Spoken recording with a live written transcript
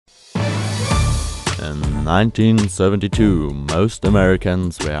In 1972, most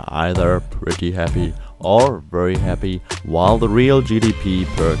Americans were either pretty happy or very happy, while the real GDP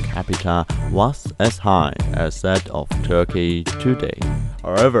per capita was as high as that of Turkey today.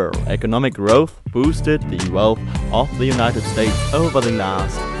 However, economic growth boosted the wealth of the United States over the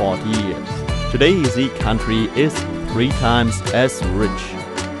last 40 years. Today, the country is 3 times as rich.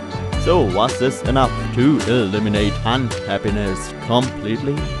 So, was this enough to eliminate unhappiness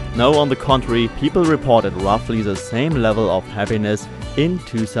completely? No, on the contrary, people reported roughly the same level of happiness in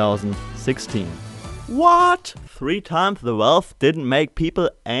 2016. What? 3 times the wealth didn't make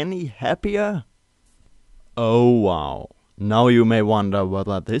people any happier? Oh wow. Now you may wonder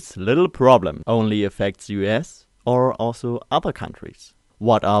whether this little problem only affects US or also other countries.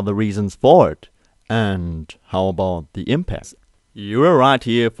 What are the reasons for it? And how about the impacts? You are right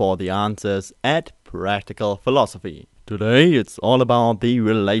here for the answers at Practical Philosophy. Today it's all about the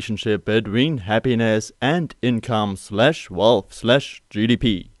relationship between happiness and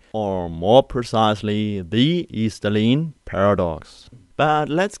income/wealth/GDP. Or more precisely, the Easterlin Paradox. But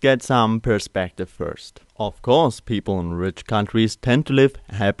let's get some perspective first. Of course, people in rich countries tend to live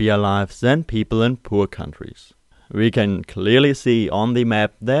happier lives than people in poor countries. We can clearly see on the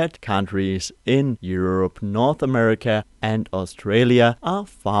map that countries in Europe, North America and Australia are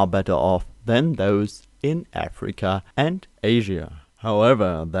far better off than those in Africa and Asia.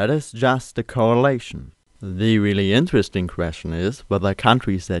 However, that is just a correlation. The really interesting question is whether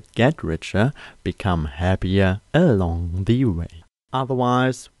countries that get richer become happier along the way.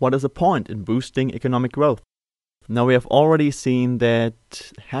 Otherwise, what is the point in boosting economic growth? Now, we have already seen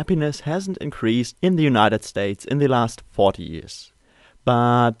that happiness hasn't increased in the United States in the last 40 years.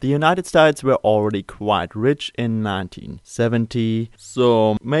 But the United States were already quite rich in 1970,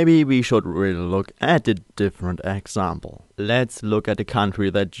 so maybe we should really look at a different example. Let's look at a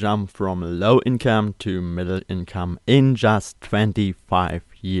country that jumped from low income to middle income in just 25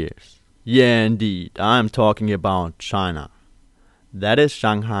 years. Yeah, indeed, I'm talking about China. That is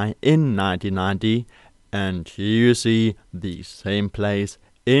Shanghai in 1990, and here you see the same place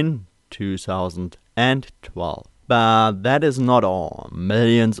in 2012. But that is not all.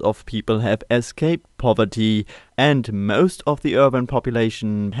 Millions of people have escaped poverty, and most of the urban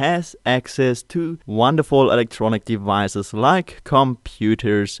population has access to wonderful electronic devices like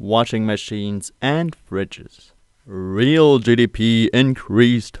computers, washing machines and fridges. Real GDP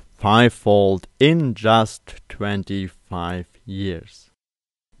increased 5-fold in just 25 years.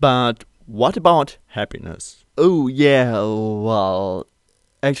 But what about happiness? Oh yeah, well,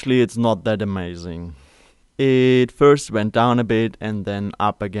 actually it's not that amazing. It first went down a bit and then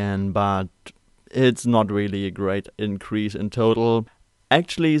up again, but it's not really a great increase in total.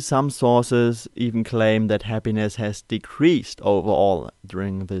 Actually, some sources even claim that happiness has decreased overall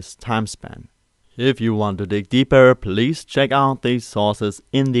during this time span. If you want to dig deeper, please check out these sources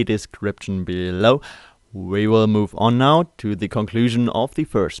in the description below. We will move on now to the conclusion of the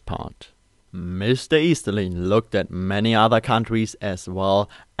first part. Mr. Easterlin looked at many other countries as well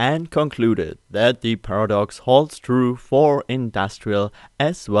and concluded that the paradox holds true for industrial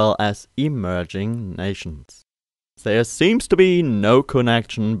as well as emerging nations. There seems to be no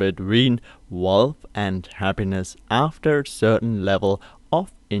connection between wealth and happiness after a certain level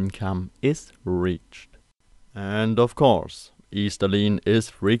of income is reached. And of course, Easterlin is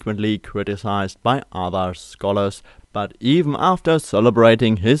frequently criticized by other scholars, but even after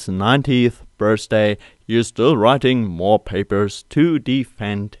celebrating his 90th birthday, he is still writing more papers to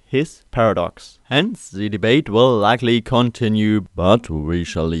defend his paradox. Hence, the debate will likely continue, but we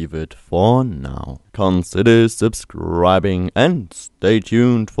shall leave it for now. Consider subscribing and stay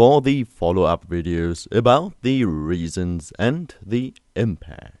tuned for the follow-up videos about the reasons and the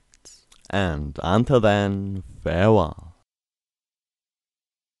impacts. And until then, farewell.